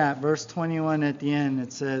all that, verse 21 at the end,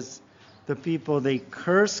 it says, the people, they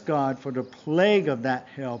cursed God for the plague of that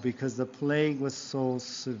hell because the plague was so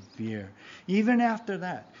severe. Even after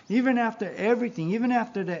that, even after everything, even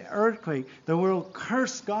after the earthquake, the world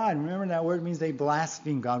cursed God. Remember, that word means they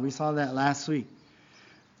blaspheme God. We saw that last week.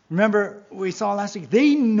 Remember, we saw last week,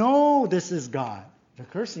 they know this is God. They're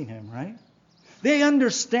cursing Him, right? They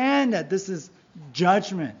understand that this is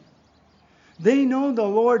judgment. They know the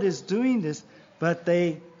Lord is doing this, but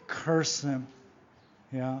they curse Him.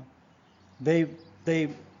 Yeah. They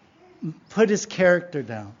put His character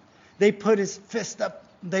down. They put His fist up.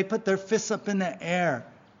 They put their fists up in the air.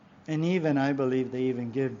 And even, I believe, they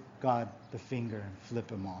even give God the finger and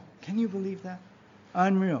flip Him off. Can you believe that?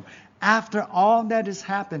 Unreal. After all that has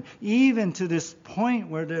happened, even to this point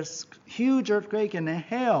where there's huge earthquake and a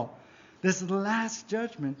hail, this last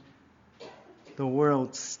judgment, the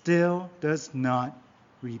world still does not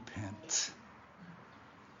repent.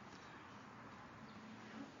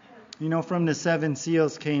 You know, from the 7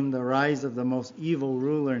 seals came the rise of the most evil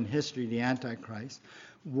ruler in history, the Antichrist.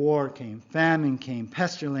 War came, famine came,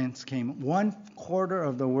 pestilence came. 1/4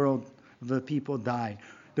 of the world, of the people died.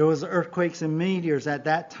 There was earthquakes and meteors at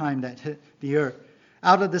that time that hit the earth.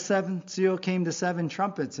 Out of the 7th seal came the 7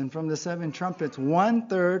 trumpets, and from the 7 trumpets,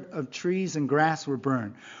 1/3 of trees and grass were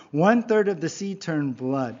burned. 1/3 of the sea turned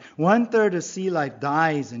blood. 1/3 of sea life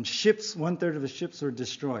dies, and ships, 1/3 of the ships were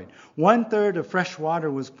destroyed. 1/3 of fresh water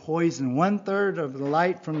was poisoned. 1/3 of the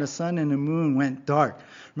light from the sun and the moon went dark.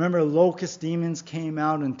 Remember, locust demons came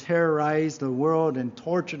out and terrorized the world and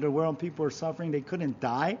tortured the world. People were suffering. They couldn't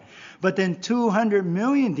die. But then 200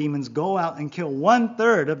 million demons go out and kill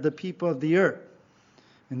 1/3 of the people of the earth.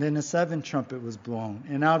 And then the 7th trumpet was blown.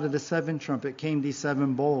 And out of the 7th trumpet came these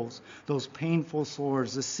 7 bowls, those painful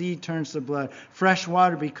sores. The sea turns to blood. Fresh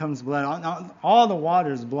water becomes blood. All the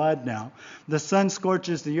water is blood now. The sun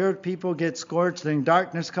scorches the earth. People get scorched. Then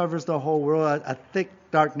darkness covers the whole world, a thick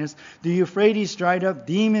darkness. The Euphrates dried up.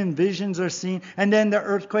 Demon visions are seen. And then the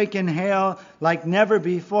earthquake and hail like never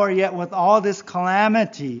before. Yet with all this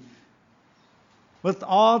calamity, with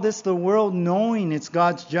all this, the world knowing it's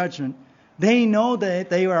God's judgment, they know that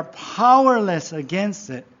they are powerless against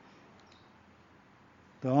it.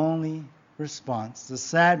 The only response, the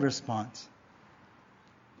sad response,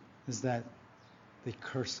 is that they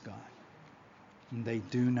curse God and they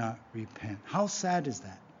do not repent. How sad is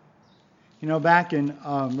that? You know, back in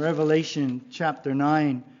Revelation chapter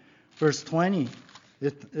 9, verse 20,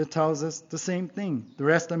 it tells us the same thing. The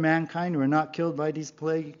rest of mankind who were not killed by these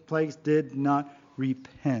plagues did not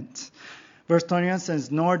repent. Verse 21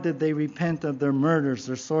 says, nor did they repent of their murders,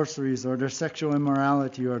 their sorceries, or their sexual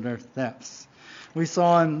immorality, or their thefts. We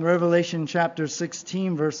saw in Revelation chapter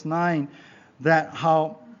 16, verse 9, that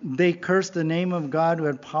how they cursed the name of God who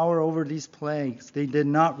had power over these plagues. They did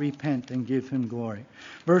not repent and give Him glory.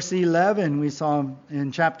 Verse 11, we saw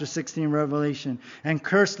in chapter 16, Revelation, and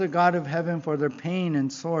cursed the God of heaven for their pain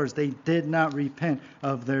and sores. They did not repent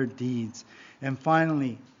of their deeds. And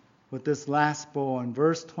finally, with this last bowl in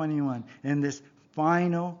verse 21, in this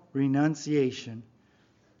final renunciation,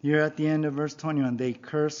 here at the end of verse 21, they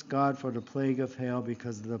cursed God for the plague of hail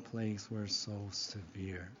because the plagues were so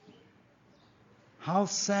severe. How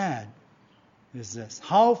sad is this?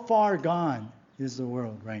 How far gone is the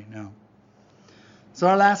world right now? So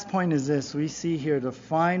our last point is this. We see here the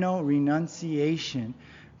final renunciation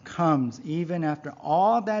comes even after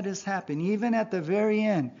all that has happened. Even at the very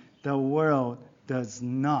end, the world does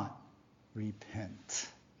not repent.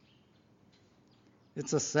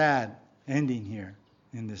 It's a sad ending here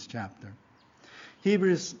in this chapter.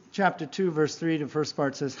 Hebrews chapter 2 verse 3, the first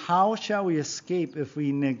part says, how shall we escape if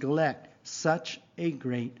we neglect such a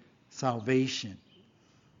great salvation?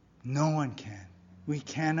 No one can. We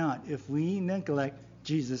cannot. If we neglect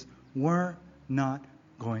Jesus, we're not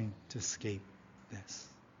going to escape this.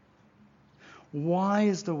 Why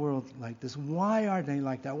is the world like this? Why are they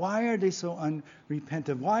like that? Why are they so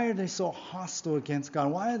unrepentant? Why are they so hostile against God?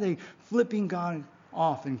 Why are they flipping God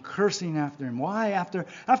off and cursing after Him? Why,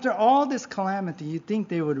 after all this calamity, you think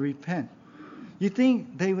they would repent? You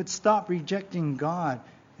think they would stop rejecting God,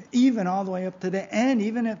 even all the way up to the end,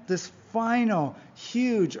 even at this final,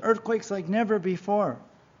 huge earthquakes like never before?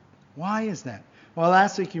 Why is that? Well,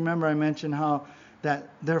 last week, you remember I mentioned how that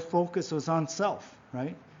their focus was on self,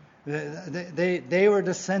 right? They were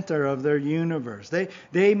the center of their universe.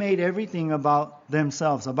 They made everything about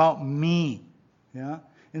themselves, about me. Yeah?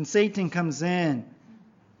 And Satan comes in,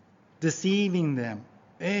 deceiving them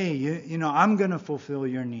Hey, I'm going to fulfill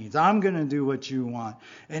your needs. I'm going to do what you want.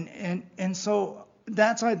 And so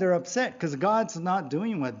that's why they're upset, because God's not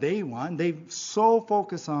doing what they want. They so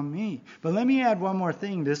focus on me. But let me add one more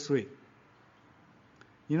thing this week.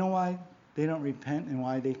 You know why they don't repent and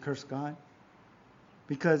why they curse God?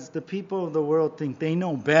 Because the people of the world think they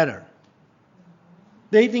know better.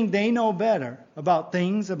 They think they know better about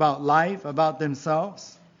things, about life, about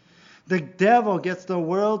themselves. The devil gets the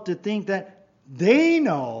world to think that they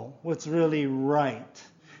know what's really right,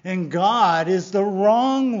 and God is the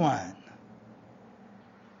wrong one.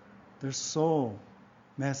 They're so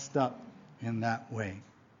messed up in that way.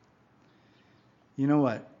 You know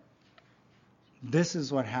what? This is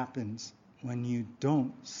what happens when you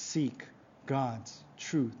don't seek God's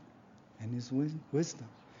truth and His wisdom.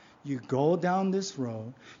 You go down this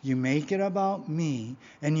road, you make it about me,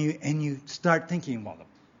 and you start thinking, well,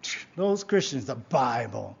 those Christians, the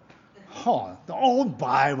Bible, the old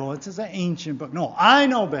Bible, it's just an ancient book. No, I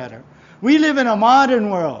know better. We live in a modern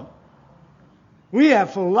world. We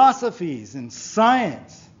have philosophies and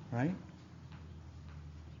science, right?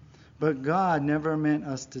 But God never meant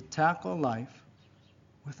us to tackle life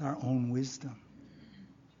with our own wisdom.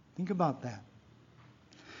 Think about that.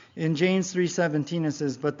 In James 3:17 it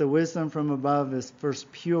says, "But the wisdom from above is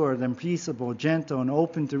first pure, then peaceable, gentle, and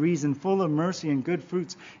open to reason, full of mercy and good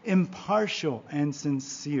fruits, impartial and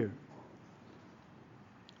sincere."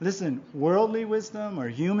 Listen, worldly wisdom or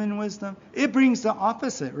human wisdom, it brings the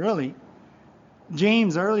opposite, really.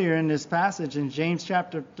 James, earlier in this passage, in James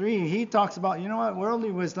chapter 3, he talks about, you know what, worldly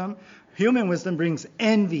wisdom, human wisdom brings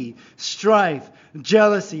envy, strife,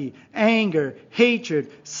 jealousy, anger,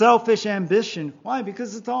 hatred, selfish ambition. Why?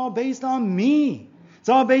 Because it's all based on me. It's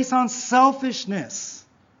all based on selfishness.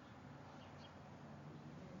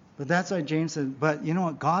 But that's why James said, but you know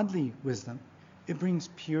what, godly wisdom, it brings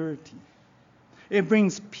purity. It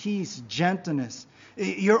brings peace, gentleness.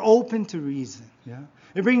 You're open to reason. Yeah.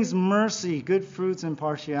 It brings mercy, good fruits,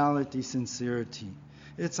 impartiality, sincerity.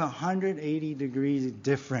 It's 180 degrees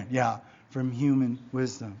different, from human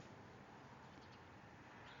wisdom.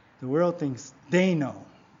 The world thinks they know.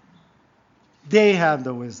 They have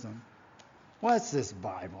the wisdom. What's this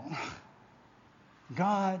Bible?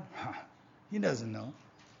 God, He doesn't know.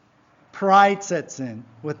 Pride sets in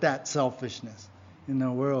with that selfishness. And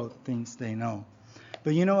the world thinks they know.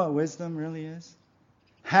 But you know what wisdom really is?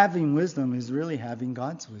 Having wisdom is really having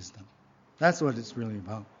God's wisdom. That's what it's really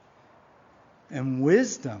about. And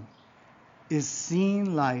wisdom is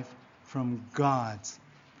seeing life from God's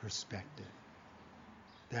perspective.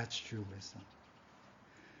 That's true wisdom.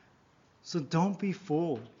 So don't be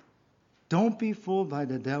fooled. Don't be fooled by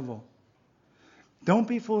the devil. Don't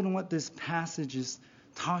be fooled in what this passage is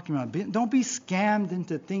talking about. Don't be scammed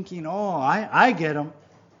into thinking, I get them.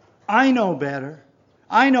 I know better.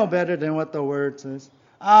 I know better than what the Word says.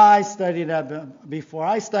 I studied that before.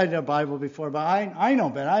 I studied the Bible before, but I know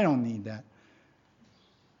better. I don't need that.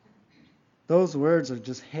 Those words are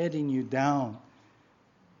just heading you down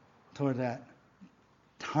toward that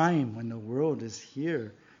time when the world is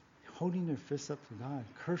here, holding their fists up to God,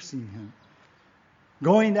 cursing Him.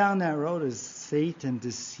 Going down that road is Satan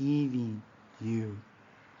deceiving you.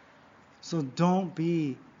 So don't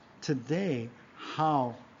be today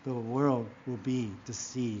how the world will be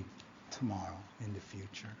deceived tomorrow in the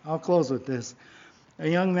future. I'll close with this. A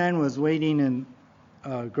young man was waiting in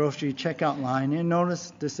a grocery checkout line and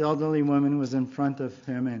noticed this elderly woman was in front of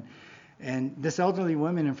him, and this elderly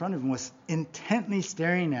woman in front of him was intently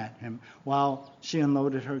staring at him while she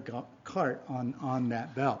unloaded her cart on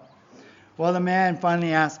that belt. Well, the man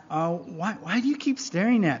finally asked, why do you keep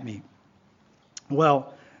staring at me?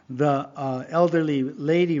 Well, the elderly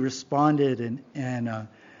lady responded and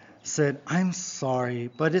said, "I'm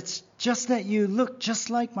sorry, but it's just that you look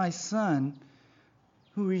just like my son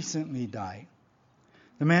who recently died."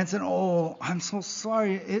 The man said, "Oh, I'm so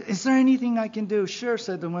sorry. Is there anything I can do?" "Sure,"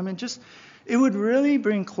 said the woman. It would really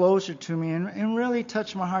bring closure to me and really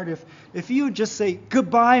touch my heart if you would just say,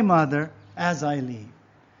 "Goodbye, Mother," as I leave.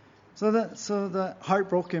 So the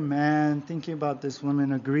heartbroken man, thinking about this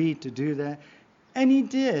woman, agreed to do that. And he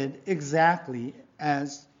did exactly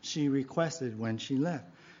as she requested when she left.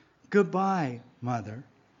 "Goodbye, Mother."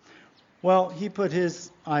 Well, he put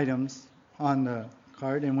his items on the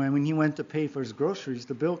cart, and when he went to pay for his groceries,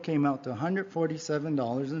 the bill came out to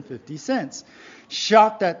 $147.50.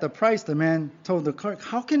 Shocked at the price, the man told the clerk,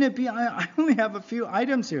 "How can it be? I only have a few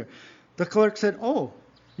items here." The clerk said, "Oh,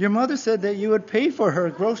 your mother said that you would pay for her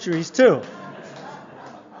groceries too."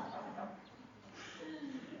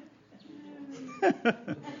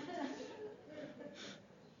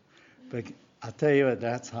 But I'll tell you what,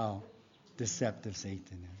 that's how deceptive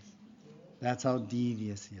Satan is. That's how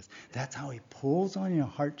devious he is. That's how he pulls on your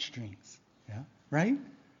heartstrings. Yeah? Right?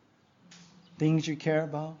 Things you care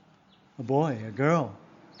about. A boy, a girl,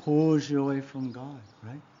 pulls you away from God,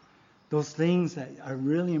 right? Those things that are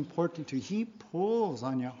really important to you, he pulls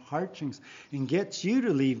on your heartstrings and gets you to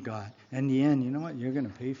leave God. In the end, you know what? You're going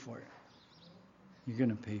to pay for it. You're going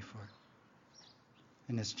to pay for it.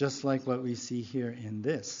 And it's just like what we see here in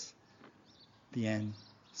this, the end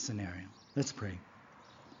scenario. Let's pray.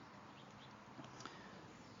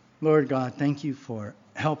 Lord God, thank you for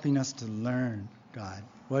helping us to learn, God,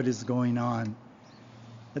 what is going on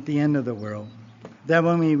at the end of the world. That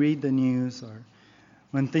when we read the news or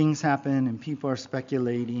when things happen and people are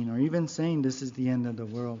speculating or even saying this is the end of the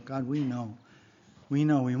world, God, we know we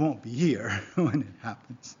won't be here when it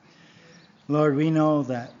happens. Lord, we know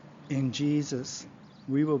that in Jesus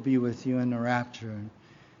we will be with you in the rapture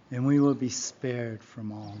and we will be spared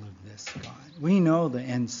from all of this, God. We know the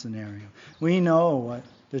end scenario. We know what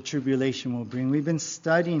the tribulation will bring. We've been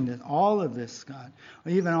studying all of this, God.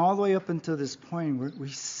 Even all the way up until this point, we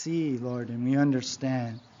see, Lord, and we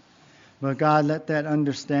understand. But God, let that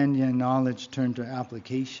understanding and knowledge turn to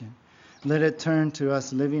application. Let it turn to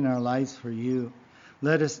us living our lives for you.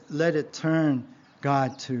 Let it turn,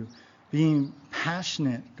 God, to being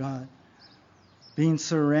passionate, God, being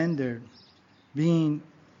surrendered, being,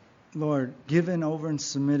 Lord, given over and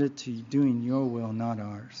submitted to doing your will, not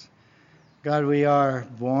ours. God, we are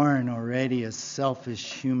born already as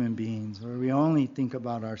selfish human beings where we only think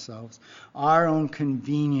about ourselves, our own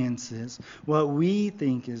conveniences, what we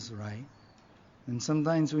think is right. And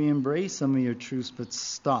sometimes we embrace some of your truths but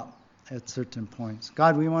stop at certain points.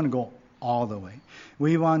 God, we want to go all the way.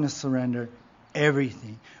 We want to surrender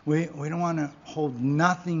everything. We don't want to hold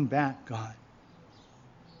nothing back, God.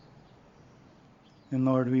 And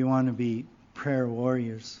Lord, we want to be prayer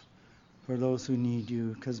warriors for those who need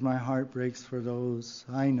you, because my heart breaks for those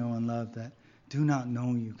I know and love that do not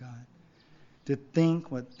know you, God, to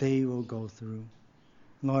think what they will go through.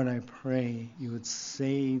 Lord, I pray you would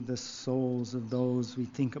save the souls of those we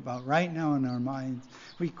think about right now in our minds.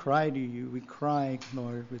 We cry to you. We cry,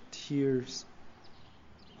 Lord, with tears.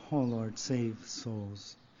 Oh, Lord, save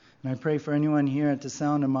souls. And I pray for anyone here at the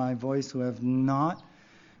sound of my voice who have not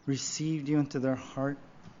received you into their heart,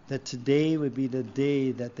 that today would be the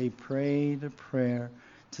day that they pray the prayer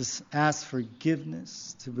to ask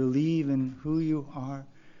forgiveness, to believe in who you are,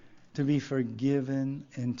 to be forgiven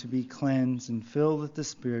and to be cleansed and filled with the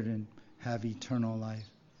Spirit and have eternal life,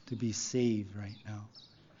 to be saved right now.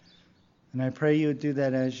 And I pray you would do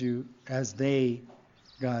that as they,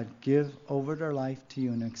 God, give over their life to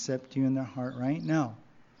you and accept you in their heart right now,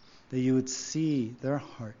 that you would see their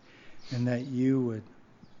heart and that you would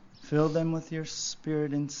fill them with your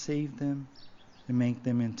Spirit and save them and make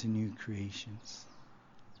them into new creations.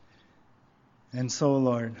 And so,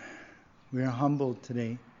 Lord, we are humbled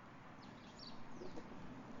today.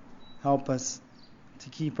 Help us to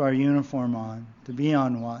keep our uniform on, to be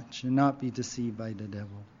on watch and not be deceived by the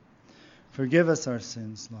devil. Forgive us our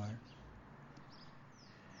sins, Lord.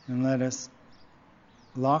 And let us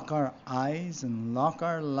lock our eyes and lock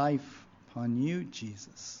our life upon you,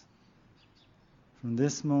 Jesus, from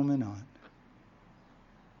this moment on.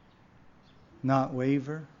 Not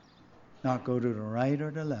waver, not go to the right or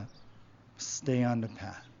the left. Stay on the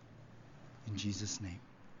path. In Jesus' name,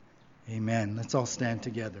 amen. Let's all stand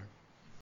together.